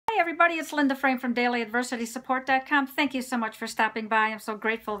everybody. It's Linda Frame from DailyAdversitySupport.com. Thank you so much for stopping by. I'm so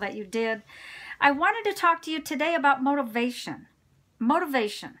grateful that you did. I wanted to talk to you today about motivation.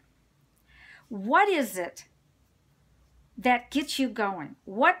 Motivation. What is it that gets you going?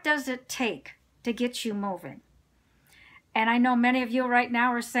 What does it take to get you moving? And I know many of you right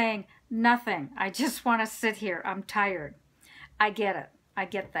now are saying, nothing. I just want to sit here. I'm tired. I get it. I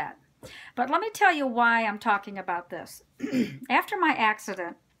get that. But let me tell you why I'm talking about this. After my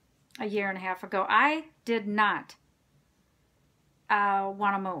accident a year and a half ago, I did not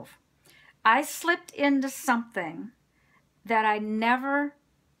want to move. I slipped into something that I never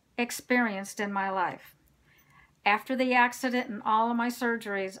experienced in my life. After the accident and all of my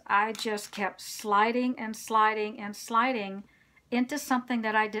surgeries, I just kept sliding and sliding and sliding into something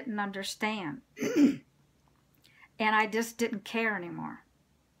that I didn't understand. And I just didn't care anymore.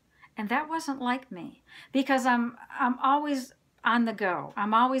 And that wasn't like me, because I'm always on the go.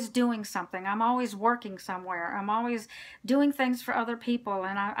 I'm always doing something. I'm always working somewhere. I'm always doing things for other people,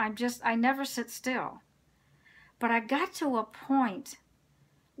 and I never sit still. But I got to a point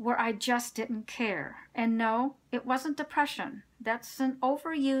where I just didn't care. And no, it wasn't depression. That's an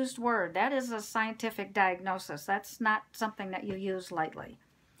overused word. That is a scientific diagnosis. That's not something that you use lightly.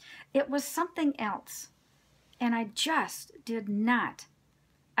 It was something else. And I just did not.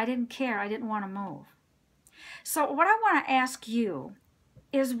 I didn't care. I didn't want to move. So what I want to ask you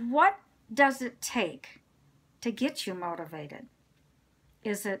is, what does it take to get you motivated?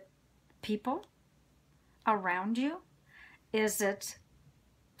 Is it people around you? Is it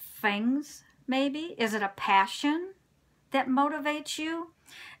things, maybe? Is it a passion that motivates you?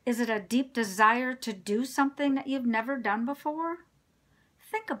 Is it a deep desire to do something that you've never done before?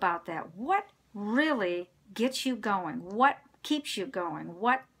 Think about that. What really gets you going? What keeps you going?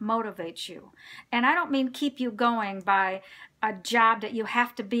 What motivates you? And I don't mean keep you going by a job that you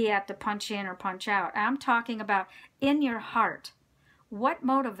have to be at to punch in or punch out. I'm talking about in your heart. What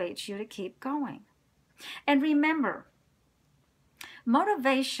motivates you to keep going? And remember,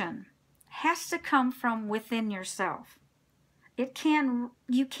 motivation has to come from within yourself. You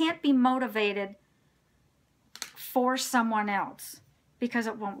can't be motivated for someone else, because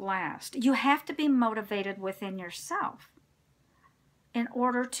it won't last. You have to be motivated within yourself in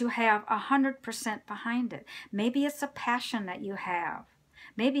order to have 100% behind it. Maybe it's a passion that you have.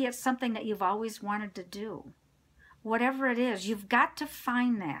 Maybe it's something that you've always wanted to do. Whatever it is, you've got to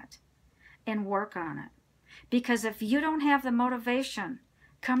find that and work on it. Because if you don't have the motivation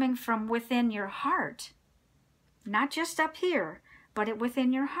coming from within your heart, not just up here, but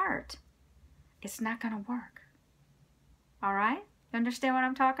within your heart, it's not going to work. All right? You understand what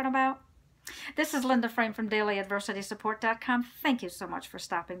I'm talking about? This is Linda Frame from DailyAdversitySupport.com. Thank you so much for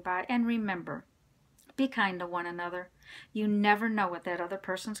stopping by. And remember, be kind to one another. You never know what that other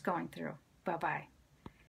person's going through. Bye-bye.